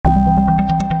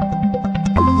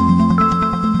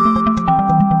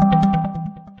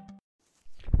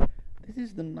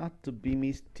not to be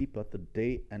missed tip of the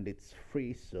day, and it's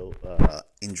free, so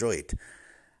enjoy it.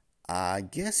 I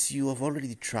guess you have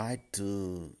already tried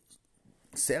to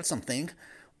sell something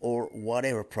or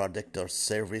whatever product or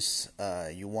service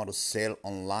you want to sell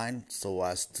online so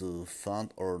as to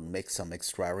fund or make some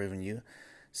extra revenue.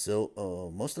 So,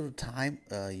 most of the time,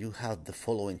 you have the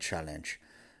following challenge.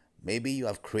 Maybe you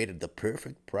have created the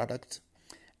perfect product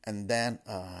and then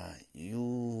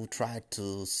you try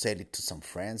to sell it to some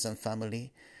friends and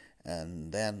family,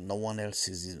 and then no one else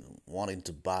is wanting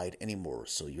to buy it anymore,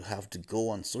 so you have to go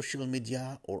on social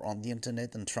media or on the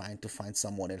internet and trying to find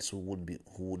someone else who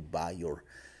would buy your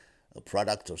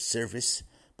product or service.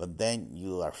 But then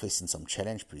you are facing some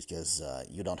challenge because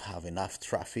you don't have enough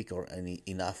traffic or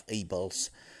enough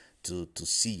eyeballs to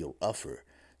see your offer.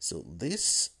 So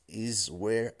this is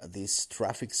where this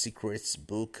Traffic Secrets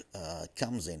book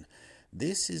comes in.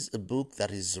 This is a book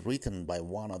that is written by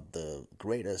one of the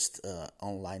greatest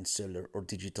online seller or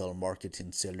digital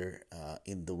marketing seller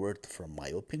in the world, from my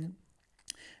opinion.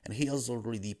 And he has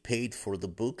already paid for the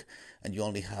book, and you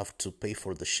only have to pay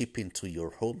for the shipping to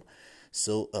your home.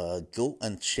 So go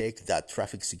and check that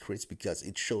Traffic Secrets, because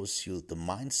it shows you the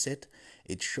mindset.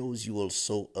 It shows you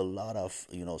also a lot of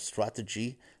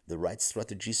strategy, the right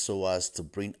strategy, so as to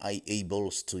bring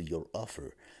eyeballs to your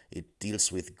offer. It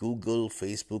deals with Google,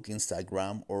 Facebook,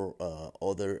 Instagram, or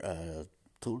other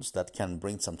tools that can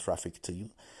bring some traffic to you.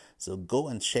 So go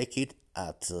and check it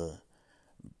at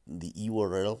the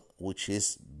URL, which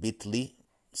is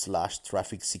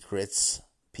bit.ly/traffic secrets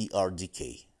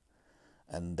PRDK.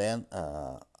 And then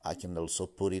I can also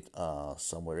put it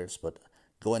somewhere else, but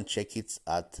go and check it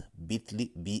at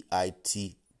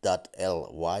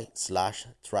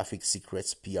bit.ly/traffic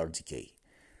secrets PRDK.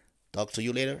 Talk to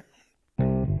you later.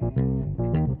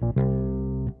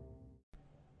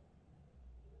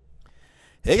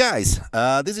 Hey guys,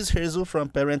 this is Herzl from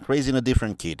Parent Raising a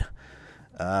Different Kid.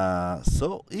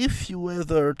 So if you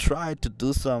ever try to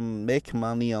do some make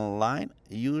money online,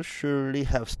 you surely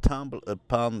have stumbled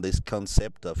upon this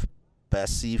concept of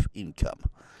passive income.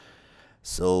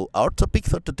 So our topic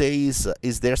for today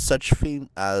is there such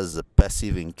thing as a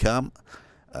passive income,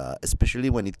 especially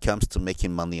when it comes to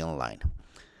making money online?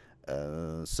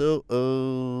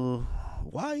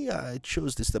 Why I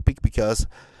chose this topic? Because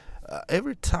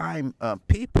every time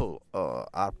people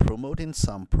are promoting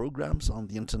some programs on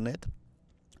the internet,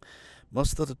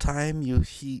 most of the time you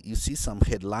see some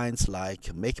headlines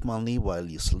like "make money while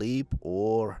you sleep,"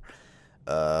 or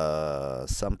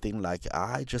something like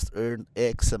 "I just earned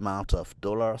X amount of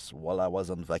dollars while I was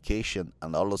on vacation,"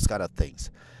 and all those kind of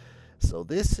things. So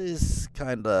this is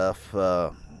kind of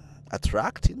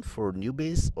attracting for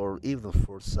newbies, or even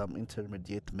for some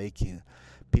intermediate making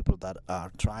people that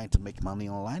are trying to make money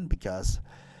online, because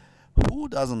who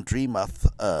doesn't dream of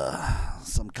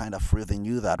some kind of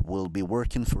revenue that will be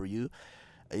working for you,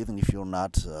 even if you're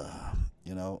not,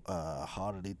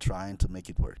 hardly trying to make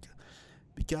it work?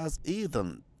 Because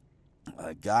even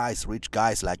rich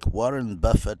guys like Warren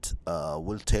Buffett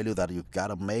will tell you that you've got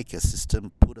to make a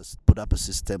system, put up a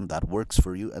system that works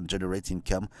for you and generates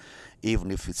income,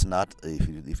 even if it's not,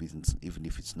 even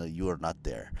if it's not, you are not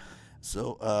there.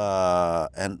 So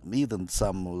and even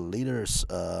some leaders.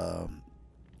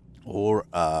 Or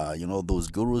those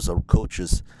gurus or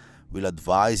coaches will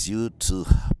advise you to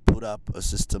put up a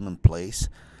system in place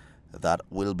that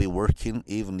will be working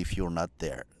even if you're not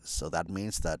there. So that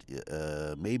means that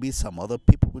maybe some other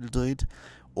people will do it,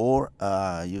 or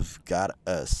you've got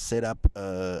to set up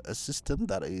a system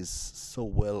that is so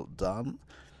well done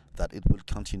that it will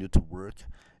continue to work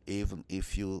even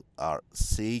if you are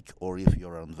sick or if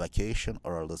you're on vacation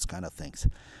or all those kind of things.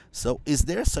 So is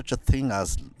there such a thing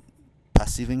as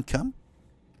passive income?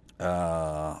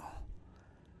 Uh,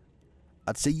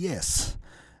 I'd say yes.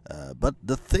 But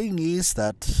the thing is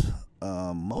that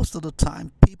most of the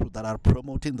time, people that are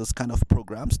promoting those kind of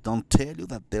programs don't tell you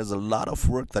that there's a lot of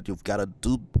work that you've got to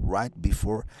do right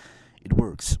before it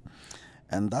works.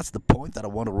 And that's the point that I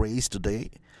want to raise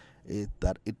today,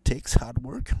 that it takes hard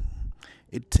work.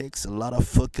 It takes a lot of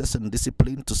focus and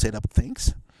discipline to set up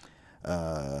things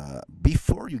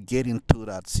before you get into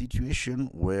that situation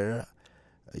where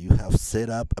you have set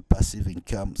up a passive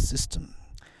income system.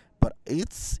 But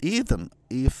it's even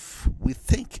if we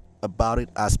think about it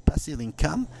as passive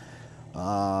income,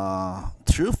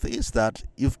 truth is that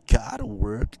you've got to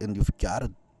work and you've got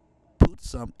to put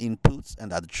some inputs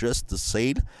and adjust the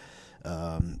sale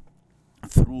um,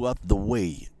 throughout the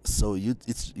way. So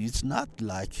it's not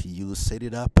like you set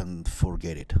it up and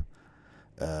forget it.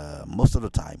 Most of the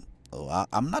time,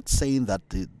 I'm not saying that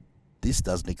this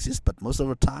doesn't exist, but most of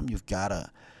the time you've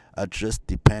gotta adjust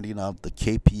depending on the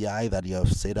KPI that you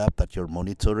have set up that you're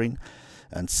monitoring,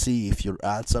 and see if your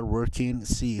ads are working,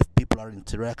 see if people are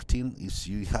interacting. If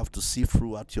you have to see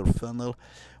throughout your funnel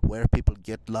where people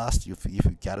get lost, if you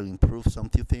got to improve some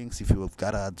few things, if you've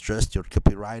got to adjust your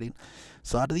copywriting.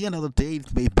 So at the end of the day,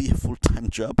 it may be a full-time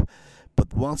job,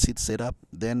 but once it's set up,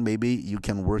 then maybe you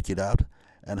can work it out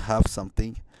and have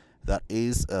something that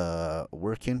is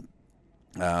working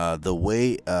the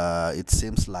way it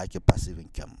seems like a passive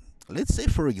income. Let's say,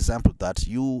 for example, that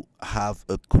you have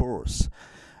a course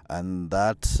and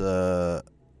that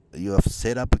you have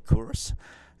set up a course,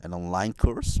 an online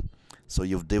course. So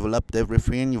you've developed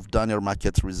everything, you've done your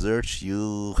market research,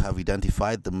 you have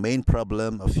identified the main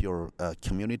problem of your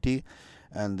community,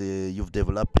 and you've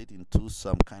developed it into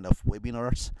some kind of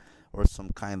webinars or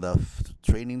some kind of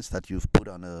trainings that you've put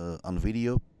on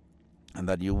video, and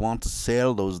that you want to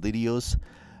sell those videos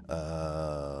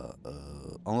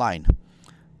online.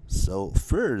 So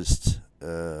first,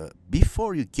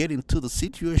 before you get into the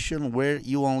situation where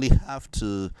you only have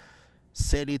to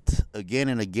set it again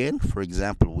and again, for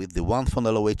example, with the One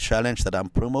Funnel Away challenge that I'm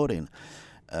promoting,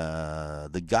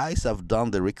 the guys have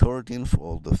done the recording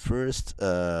for the first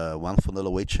One Funnel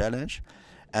Away challenge,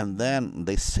 and then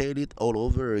they said it all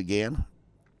over again.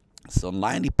 So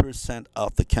 90%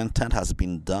 of the content has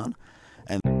been done.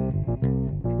 And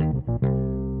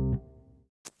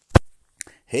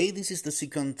hey, this is the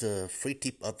second free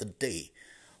tip of the day.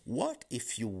 What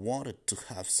if you wanted to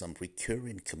have some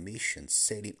recurring commissions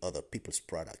selling other people's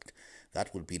product?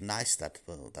 That would be nice. That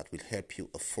will help you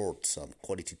afford some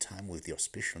quality time with your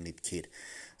special need kid.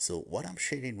 So what I'm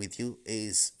sharing with you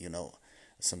is,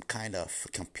 some kind of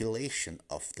compilation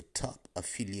of the top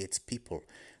affiliates people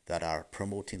that are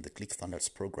promoting the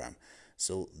ClickFunnels program.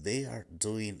 So they are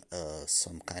doing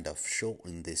some kind of show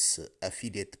in this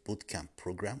affiliate bootcamp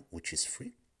program, which is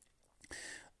free,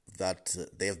 that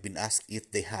they have been asked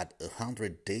if they had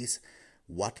 100 days,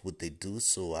 what would they do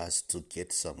so as to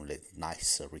get some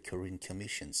nice recurring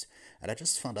commissions. And I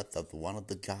just found out that one of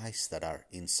the guys that are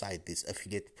inside this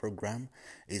affiliate program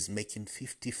is making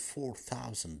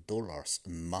 $54,000 a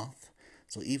month.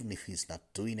 So even if he's not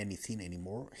doing anything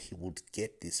anymore, he would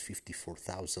get this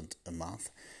 $54,000 a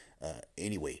month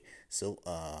anyway. So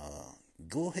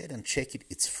go ahead and check it.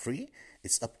 It's free.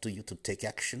 It's up to you to take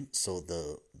action. So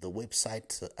the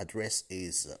website address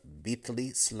is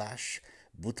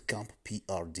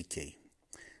bit.ly/bootcampprdk.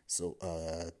 So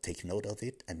take note of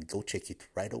it and go check it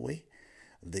right away.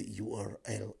 The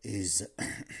URL is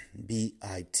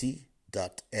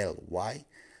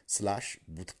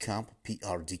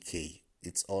bit.ly/bootcampprdk.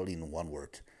 It's all in one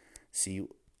word. See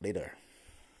you later.